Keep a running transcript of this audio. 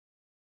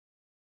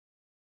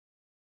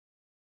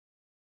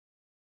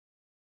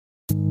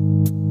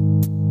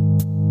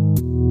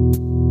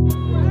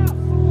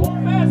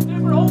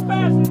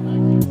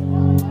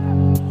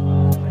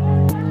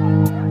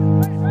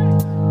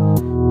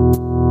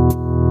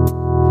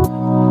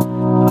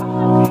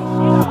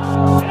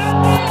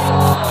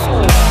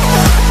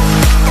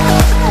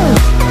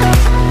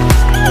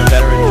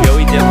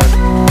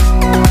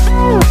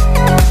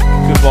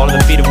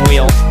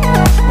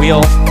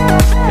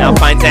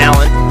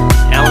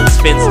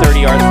spins 30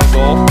 yards from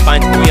goal.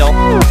 Finds Muyl.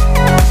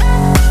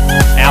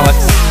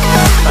 Alex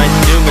finds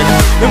Newman.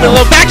 Newman a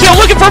little back heel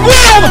looking for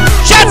Muyl!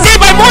 Shot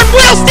saved by Morton.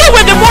 Muyl still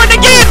with him. Morton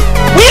again!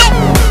 Muyl!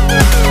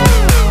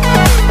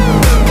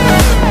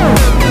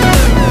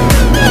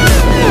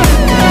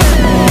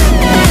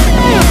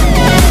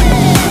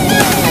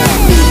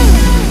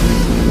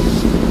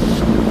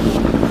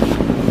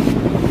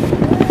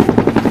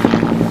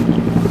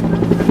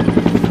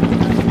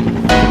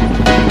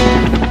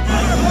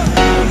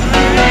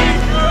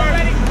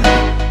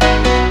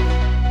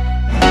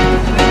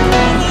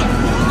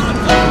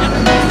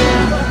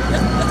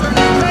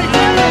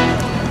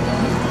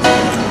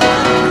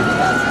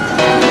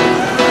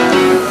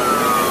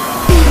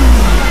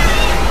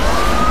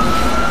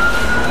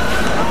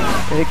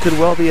 It could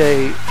well be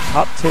a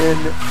top 10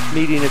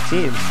 meeting of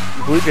teams.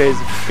 The Blue Jays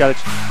have got a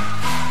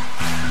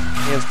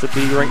chance to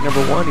be ranked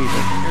 #1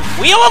 even.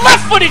 Muyl, a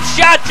left-footed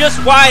shot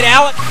just wide,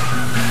 Alex.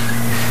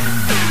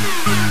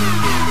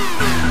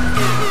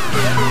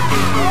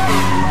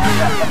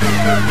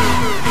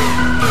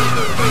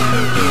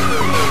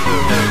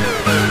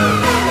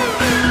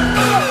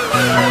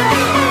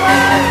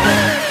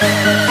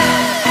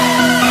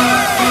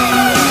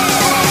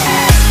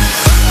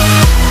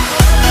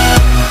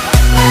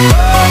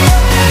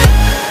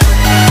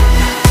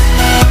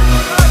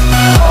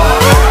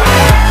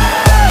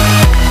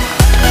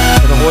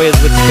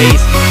 With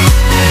space.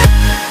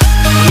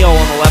 Muyl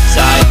on the left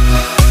side.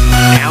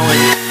 Allen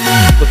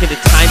looking to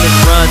time his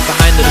run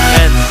behind the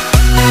defense.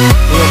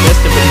 Muyl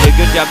missed him, but he did a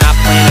good job not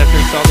playing after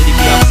he saw that he'd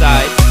be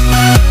offside.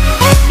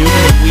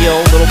 Newman and Muyl,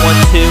 little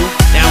 1-2.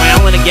 Now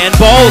Allen again.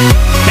 Ball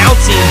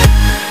bouncing.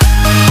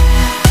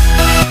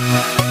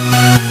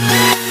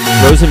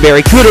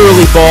 Rosenberry, good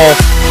early ball.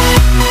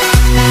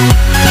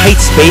 Tight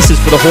spaces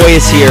for the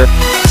Hoyas here.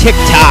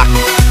 Tick-tock.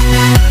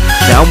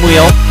 Now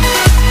Muyl.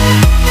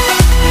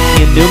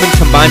 And Newman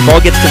combined. Ball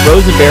gets to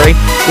Rosenberry.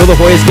 Will the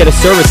Hoyas get a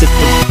service? It's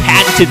the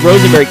patented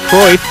Rosenberry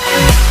Cruyff.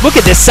 Look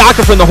at this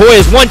soccer from the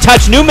Hoyas. One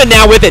touch. Newman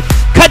now with it.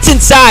 Cuts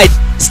inside.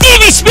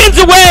 Stevie spins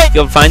away.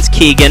 Field finds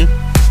Keegan.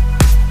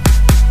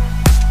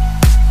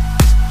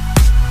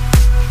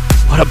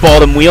 What a ball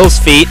to Muyl's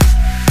feet.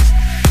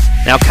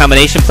 Now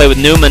combination play with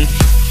Newman.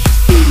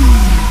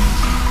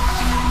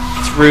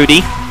 It's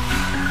Rudy.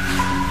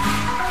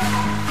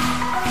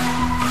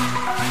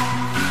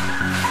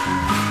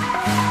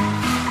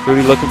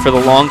 Rudy looking for the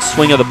long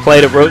swing of the play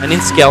to and in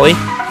Skelly.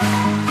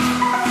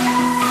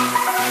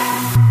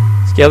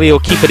 Skelly will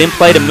keep it in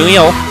play to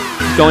Muyl,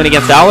 going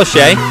against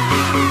Alashé,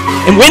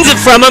 and wins it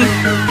from him.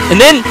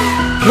 And then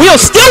Muyl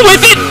still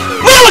with it.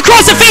 Muyl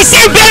across the face,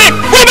 saved back.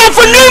 Rebound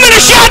for Newman, a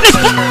shot in his.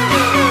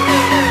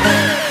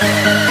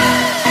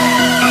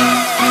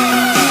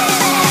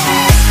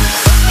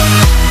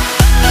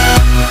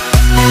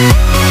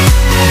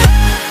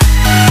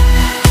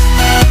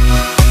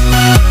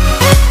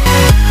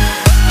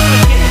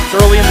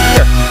 Early in the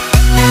year.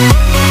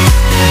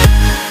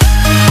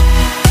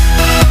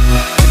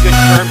 A good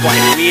turn by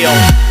Muyl.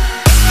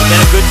 Then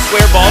a good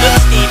square ball to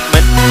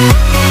Steveman.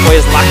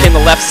 Boy is locked in the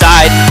left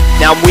side.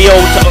 Now Muyl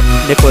to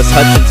Nicholas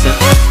Hutchinson.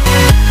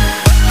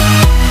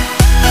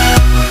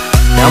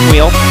 Now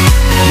Muyl.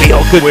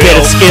 Muyl, good bit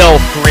of skill.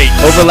 Great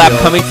overlap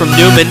skill coming from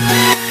Newman.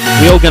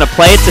 Muyl gonna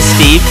play it to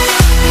Steve.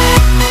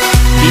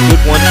 Steve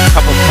good one,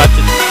 couple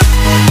touches.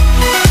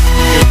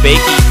 Here's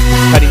Bakey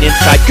cutting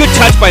inside. Good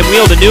touch by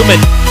Muyl to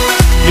Newman.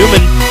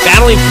 Newman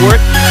battling for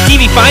it.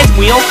 Stevie finds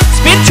Muyl.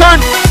 Spin turn.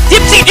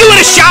 Dipsy doing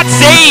a shot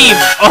save.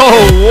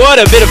 Oh, what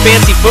a bit of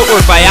fancy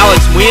footwork by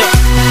Alex Muyl.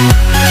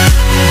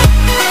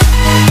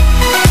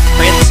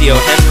 Francio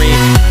Henry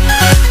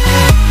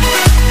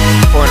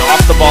for an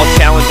off-the-ball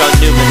challenge on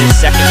Newman, his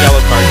second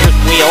yellow card. Here's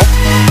Muyl.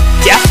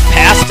 Deft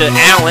pass to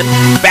Allen.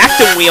 Back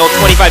to Muyl,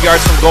 25 yards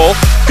from goal.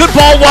 Good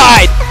ball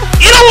wide.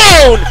 In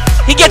alone.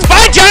 He gets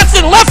by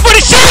Johnson.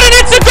 Left-footed shot, and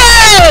it's a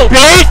goal.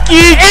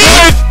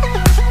 Bakey.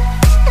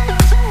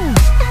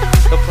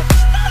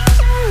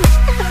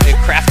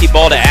 Crafty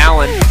ball to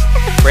Allen.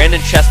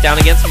 Brandon chest down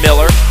against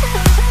Miller.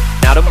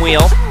 Now to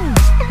Muyl.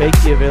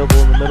 Bakey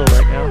available in the middle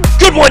right now.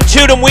 Good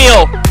 1-2 to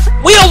Muyl.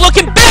 Muyl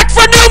looking back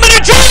for Newman,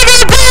 a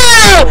driving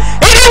ball!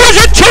 And it was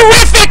a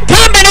terrific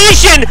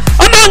combination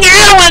among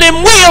Allen and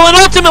Muyl, and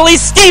ultimately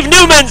Steve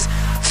Newman's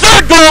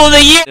third goal of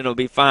the year. It'll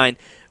be fine.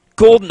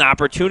 Golden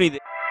opportunity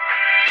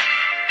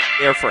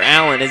there for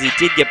Allen, as he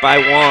did get by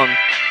Wong,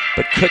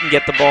 but couldn't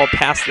get the ball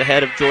past the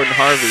head of Jordan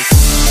Harvey.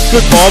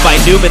 Good ball by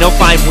Newman. He'll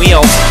find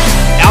Muyl.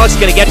 Alex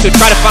going to get to it,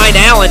 try to find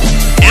Allen.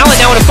 Allen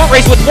now in a foot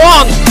race with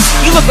Wong.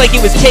 He looked like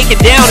he was taken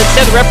down.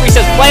 Instead, the referee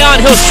says play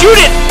on. He'll shoot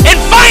it and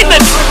find the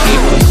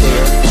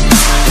clear.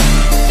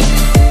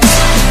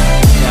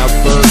 Now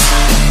Berg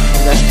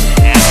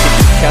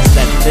chest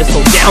that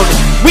missile down.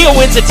 Muyl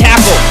wins a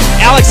tackle.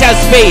 Alex has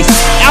space.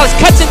 Alex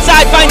cuts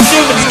inside, finds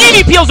Newman.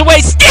 Stevie peels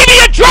away.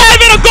 Stevie a drive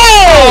and a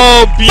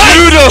goal! Oh,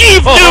 beautiful! By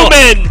Steve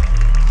Newman!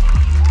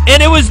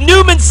 And it was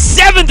Newman's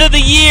 7th of the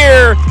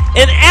year,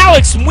 and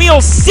Alex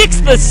Muyl's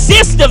 6th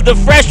assist of the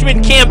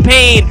freshman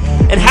campaign.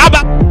 And how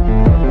about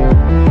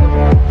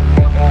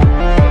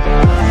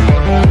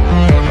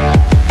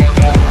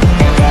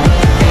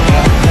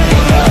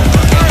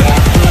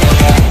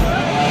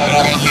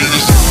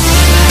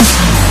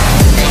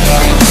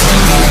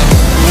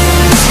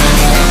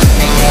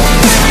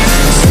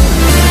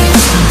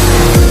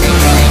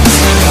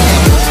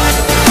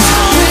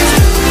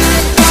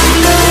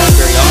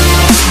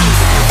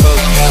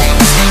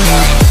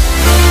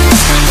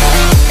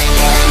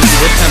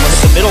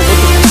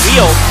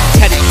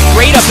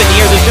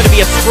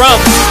be a scrum.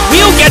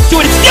 Muyl gets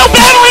to it, it's still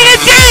battling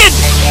its end!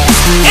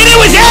 And it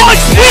was Alex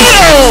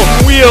Muyl!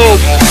 Muyl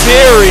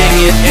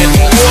burying it, and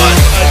what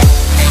a...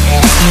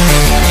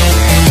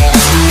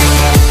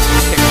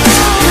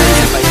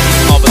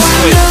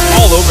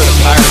 all over the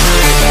Pirates.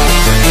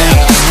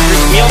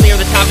 Here's Muyl near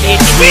the top of the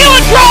 18. Muyl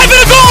and driving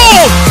a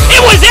goal!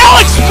 It was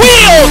Alex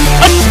Muyl!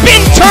 A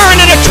spin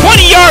turn and a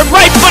 20-yard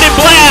right-footed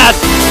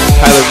blast!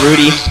 Tyler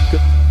Rudy.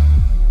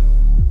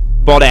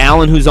 Ball to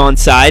Allen, who's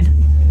onside.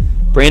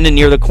 Brandon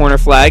near the corner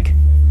flag.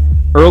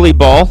 Early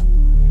ball.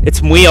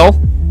 It's Muyl.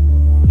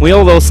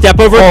 Muyl, they'll step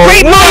over. Oh,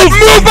 great move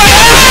by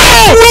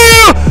Allen!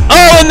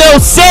 Oh, and they'll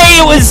say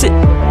it was...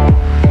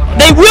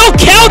 They will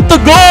count the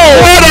goal!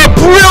 What a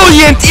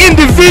brilliant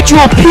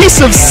individual piece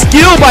of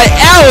skill by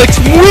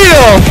Alex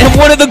Muyl! And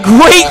one of the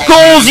great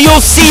goals you'll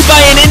see by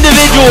an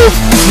individual.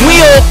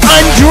 Muyl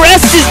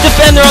undressed his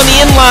defender on the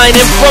inline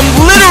and from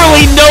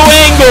literally no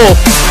angle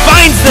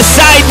finds the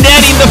side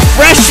netting, the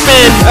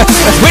freshman,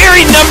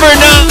 wearing number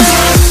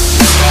 9.